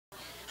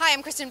Hi,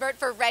 I'm Kristyn Burtt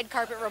for Red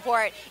Carpet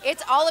Report.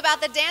 It's all about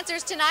the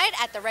dancers tonight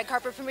at the red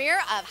carpet premiere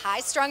of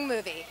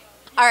HighStrungMovie.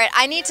 All right,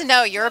 I need to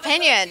know your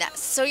opinion.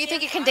 So you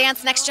think you can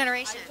dance next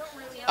generation?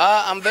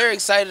 I'm very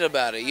excited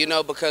about it,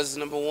 because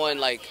number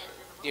one,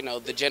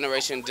 the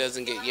generation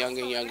doesn't get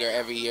younger and younger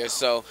every year.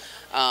 So,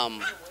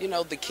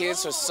 the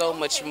kids are so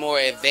much more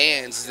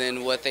advanced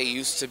than what they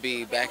used to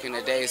be back in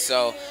the day.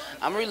 So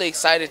I'm really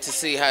excited to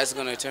see how it's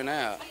going to turn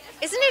out.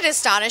 Isn't it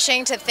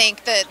astonishing to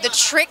think the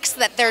tricks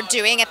that they're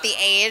doing at the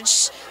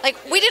age? Like,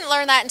 we didn't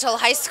learn that until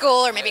high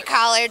school or maybe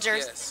college.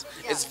 Yes,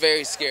 it's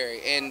very scary.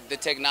 And the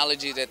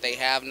technology that they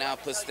have now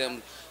puts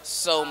them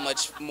so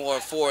much more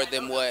forward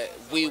than what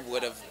we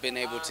would have been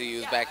able to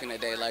use back in the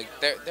day. Like,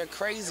 they're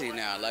crazy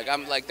now.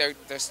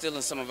 They're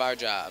stealing some of our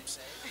jobs.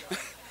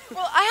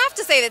 Well, I have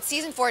to say that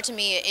season 4 to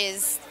me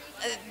is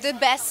the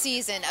best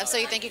season of So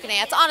You Think You Can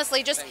Dance.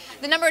 Honestly, just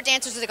the number of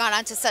dancers that have gone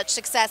on to such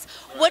success.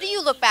 What do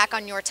you look back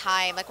on your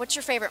time? Like, what's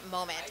your favorite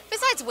moment?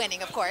 Besides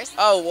winning, of course.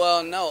 Oh,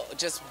 well, no.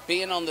 Just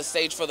being on the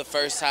stage for the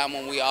first time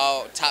when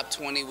Top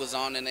 20 was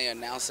on and they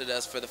announced it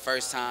us for the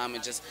first time,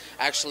 and just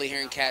actually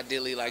hearing Cat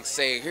Dilly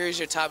say, here's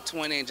your top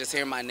 20, and just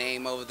hearing my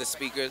name over the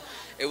speakers.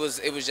 It was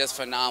just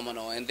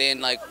phenomenal. And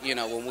then,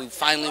 when we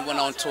finally went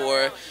on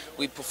tour,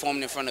 we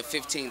performed in front of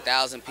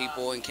 15,000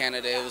 people in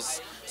Canada. It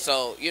was...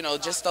 So,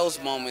 just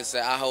those moments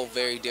that I hold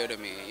very dear to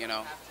me,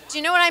 Do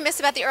you know what I miss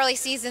about the early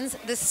seasons?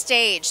 The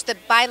stage, the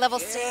bi-level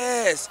stage.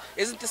 Yes.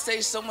 Isn't the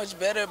stage so much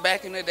better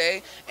back in the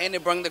day? And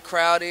it bring the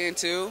crowd in,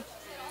 too?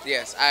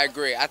 Yes, I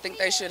agree. I think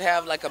they should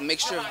have, a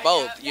mixture of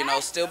both,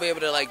 still be able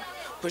to,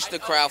 push the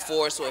crowd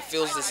forward so it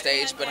fills the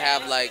stage, but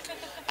have,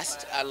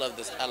 I love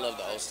this. I love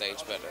the old stage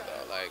better,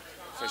 though,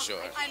 for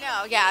sure. I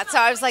know, yeah. So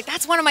I was like,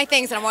 that's one of my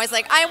things, and I'm always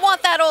like, I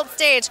want that old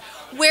stage.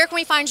 Where can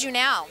we find you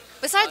now?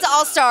 Besides the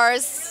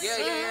All-Stars.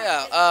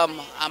 Yeah.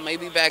 I may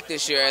be back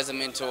this year as a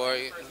mentor.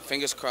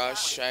 Fingers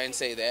crossed. I didn't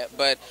say that.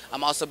 But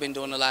I'm also been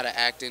doing a lot of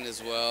acting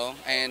as well.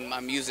 And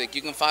my music.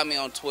 You can find me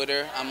on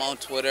Twitter. I'm on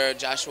Twitter,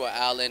 Joshua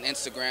Allen.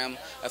 Instagram,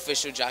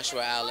 official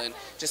Joshua Allen.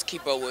 Just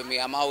keep up with me.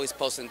 I'm always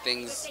posting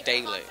things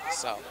daily.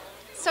 So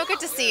good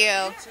to see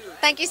you.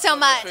 Thank you so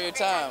much. Thanks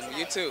for your time.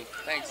 You too.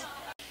 Thanks.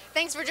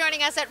 Thanks for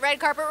joining us at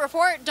Red Carpet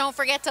Report. Don't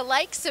forget to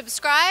like,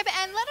 subscribe,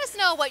 and let us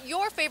know what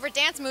your favorite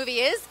dance movie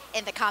is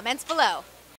in the comments below.